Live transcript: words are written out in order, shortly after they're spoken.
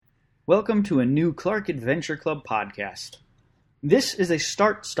Welcome to a new Clark Adventure Club podcast. This is a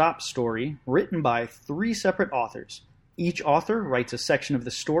start-stop story written by 3 separate authors. Each author writes a section of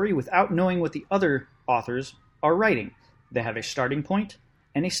the story without knowing what the other authors are writing. They have a starting point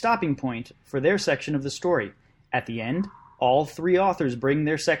and a stopping point for their section of the story. At the end, all 3 authors bring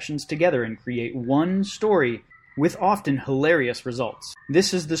their sections together and create one story with often hilarious results.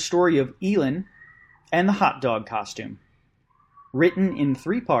 This is the story of Elyn and the hot dog costume. Written in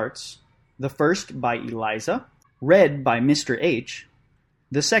 3 parts, the first by Eliza, read by Mr. H,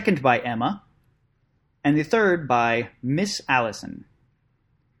 the second by Emma, and the third by Miss Allison.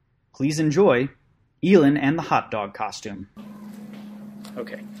 Please enjoy Elyn and the hot dog costume.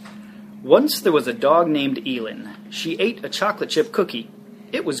 Okay. Once there was a dog named Elyn. She ate a chocolate chip cookie.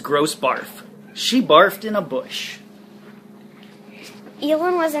 It was gross barf. She barfed in a bush.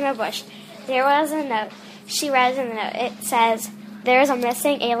 Elyn was in a bush. There was a note. She read in the note. It says, "There is a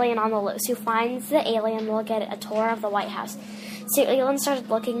missing alien on the loose. Who finds the alien will get a tour of the White House." So Elyn started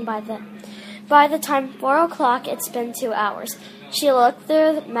looking. By the time 4 o'clock, it's been 2 hours. She looked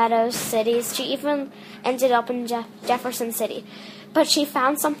through the meadows, cities. She even ended up in Jefferson City. But she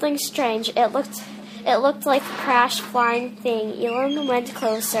found something strange. It looked like a crashed flying thing. Elyn went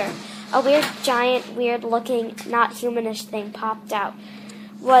closer. A weird, giant, weird-looking, not humanish thing popped out.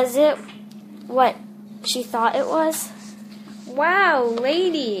 Was it what she thought it was? "Wow,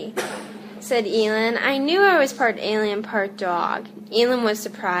 lady," said Elyn. "I knew I was part alien, part dog." Elyn was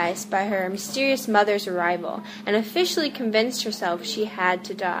surprised by her mysterious mother's arrival and officially convinced herself she had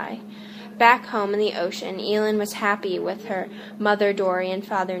to die. Back home in the ocean, Elyn was happy with her mother Dory and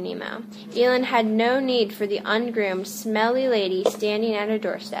father Nemo. Elyn had no need for the ungroomed, smelly lady standing at her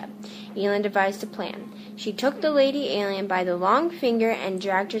doorstep. Elyn devised a plan. She took the lady alien by the long finger and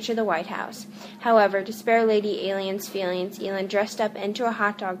dragged her to the White House. However, to spare Lady Alien's feelings, Elyn dressed up into a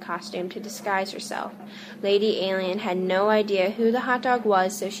hot dog costume to disguise herself. Lady Alien had no idea who the hot dog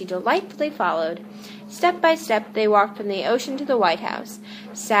was, so she delightfully followed. Step by step, they walked from the ocean to the White House.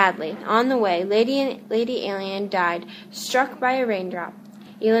 Sadly, on the way, Lady Alien died, struck by a raindrop.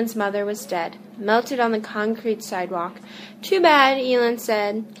 Elyn's mother was dead, melted on the concrete sidewalk. "Too bad," Elyn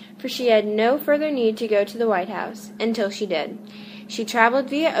said, for she had no further need to go to the White House, until she did. She traveled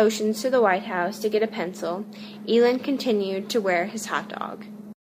via oceans to the White House to get a pencil. Elyn continued to wear his hot dog.